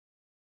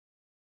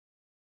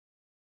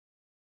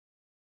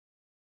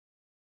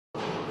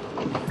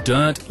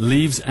dirt,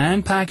 leaves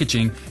and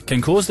packaging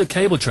can cause the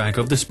cable track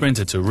of the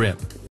Sprinter to rip.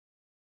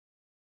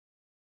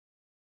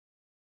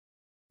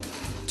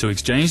 To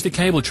exchange the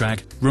cable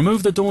track,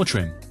 remove the door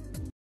trim.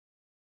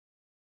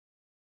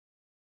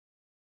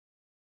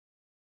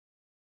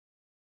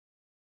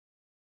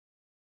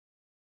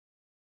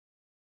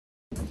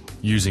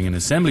 Using an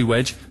assembly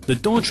wedge, the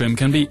door trim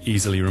can be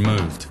easily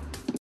removed.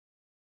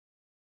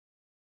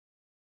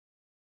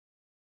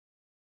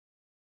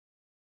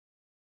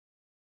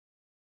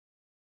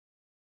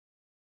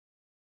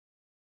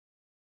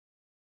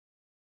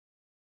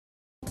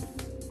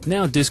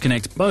 Now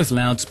disconnect both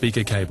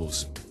loudspeaker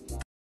cables.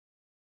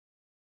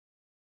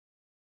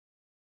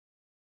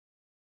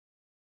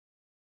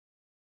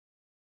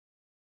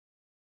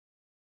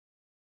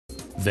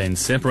 Then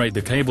separate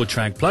the cable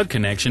track plug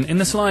connection in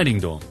the sliding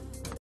door.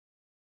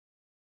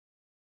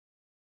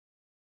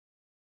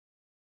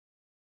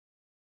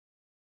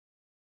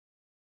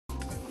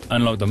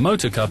 Unlock the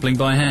motor coupling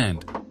by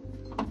hand.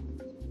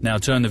 Now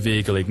turn the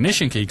vehicle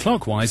ignition key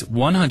clockwise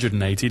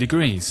 180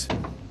 degrees,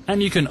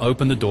 and you can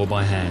open the door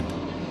by hand.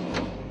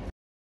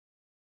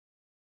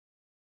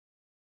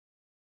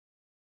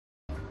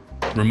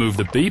 Remove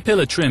the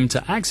B-pillar trim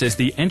to access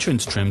the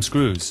entrance trim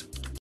screws.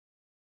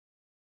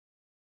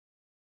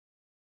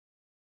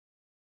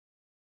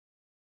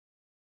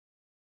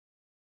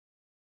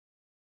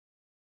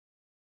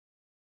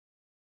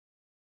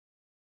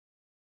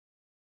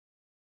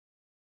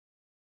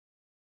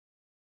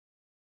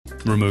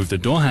 Remove the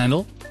door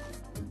handle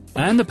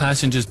and the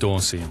passenger's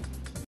door seal.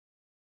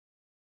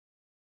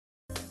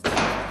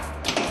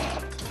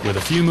 With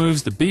a few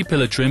moves, the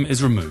B-pillar trim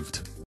is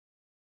removed.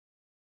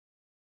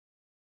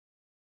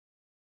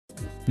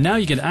 Now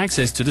you get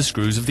access to the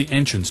screws of the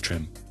entrance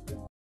trim.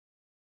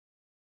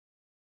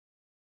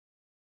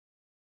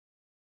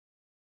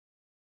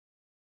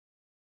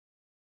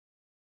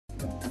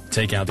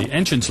 Take out the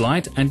entrance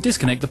light and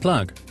disconnect the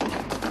plug.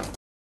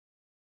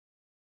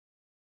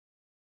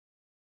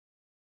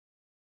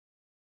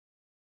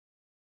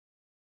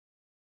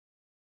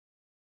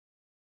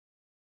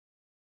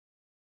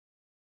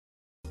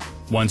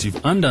 Once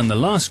you've undone the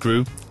last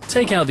screw,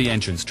 take out the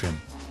entrance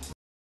trim.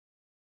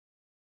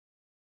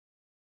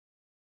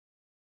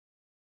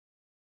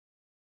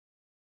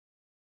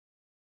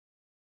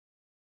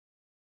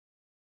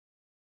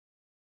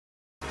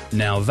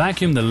 Now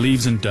vacuum the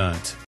leaves and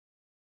dirt.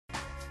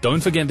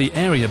 Don't forget the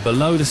area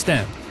below the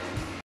step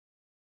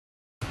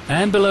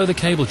and below the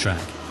cable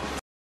track.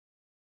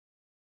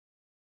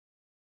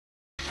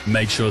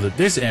 Make sure that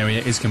this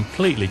area is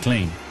completely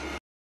clean.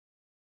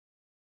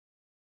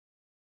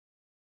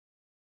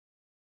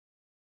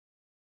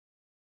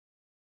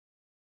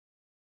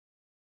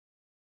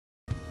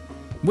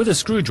 With a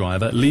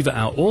screwdriver, lever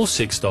out all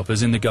 6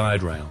 stoppers in the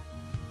guide rail.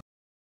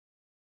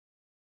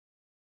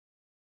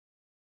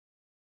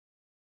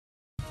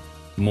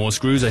 More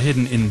screws are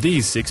hidden in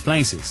these 6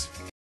 places.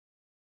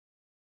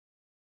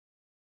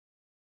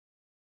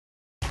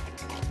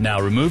 Now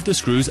remove the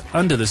screws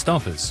under the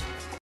stoppers.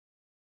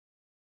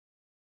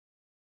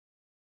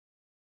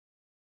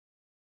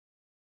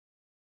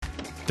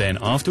 Then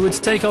afterwards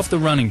take off the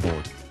running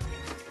board.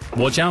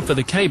 Watch out for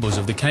the cables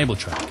of the cable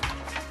track.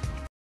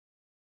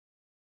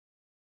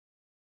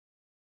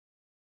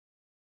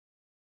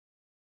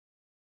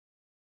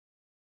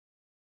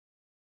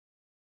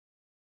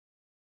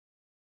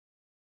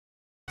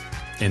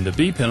 In the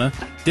B-pillar,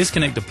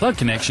 disconnect the plug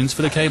connections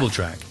for the cable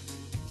track.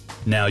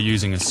 Now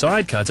using a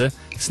side cutter,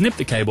 snip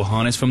the cable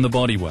harness from the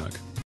bodywork.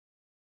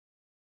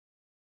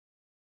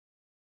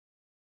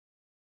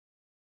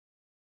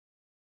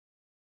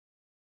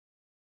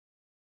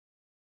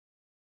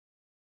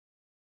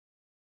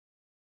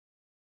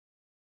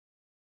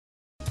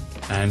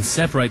 And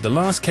separate the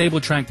last cable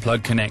track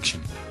plug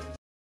connection.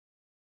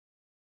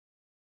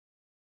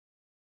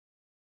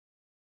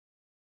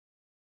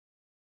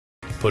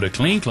 Put a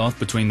clean cloth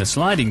between the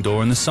sliding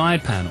door and the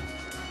side panel.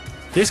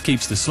 This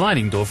keeps the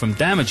sliding door from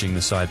damaging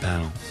the side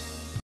panel.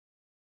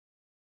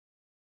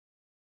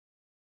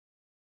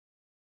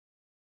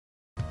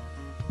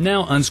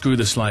 Now unscrew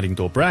the sliding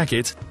door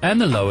bracket and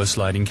the lower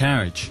sliding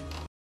carriage.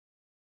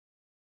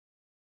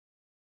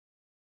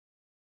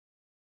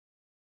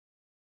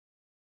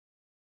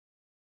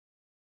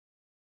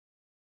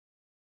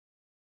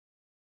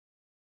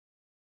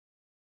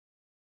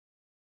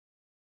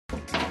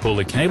 Pull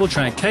the cable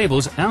track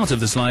cables out of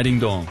the sliding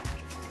door.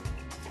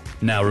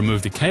 Now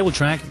remove the cable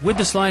track with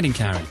the sliding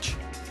carriage.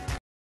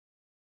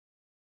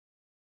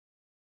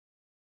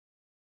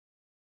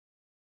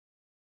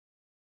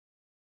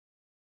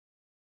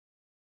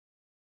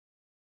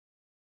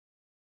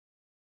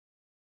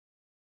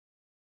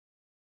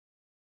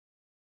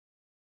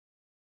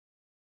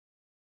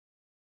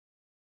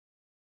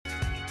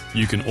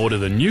 You can order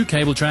the new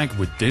cable track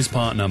with this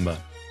part number.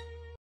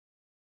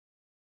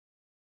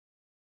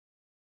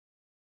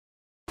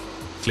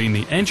 Clean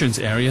the entrance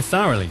area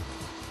thoroughly.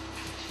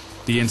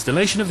 The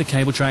installation of the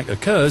cable track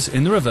occurs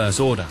in the reverse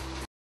order.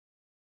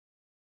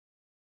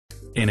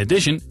 In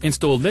addition,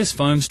 install this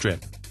foam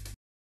strip.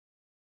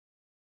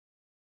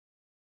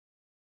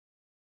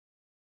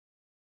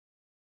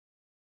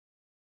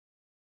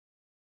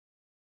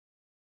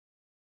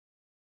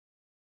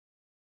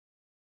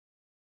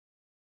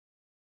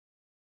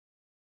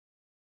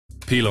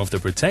 Peel off the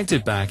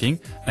protective backing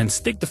and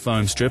stick the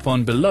foam strip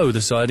on below the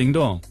sliding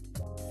door.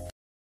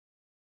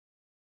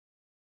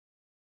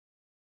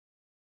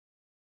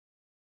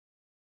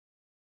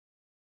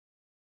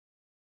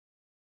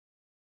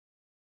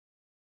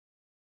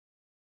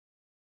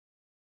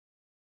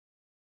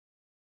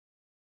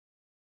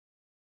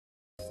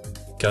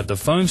 Cut the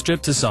foam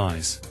strip to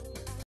size.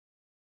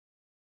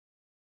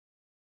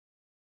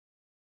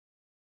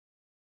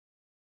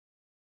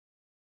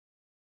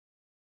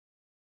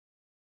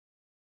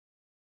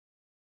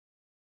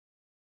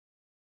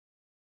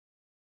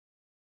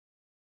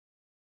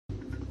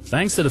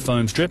 Thanks to the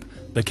foam strip,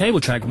 the cable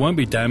track won't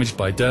be damaged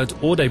by dirt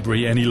or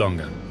debris any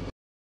longer.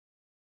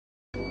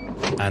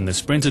 And the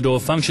Sprinter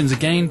door functions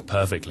again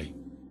perfectly.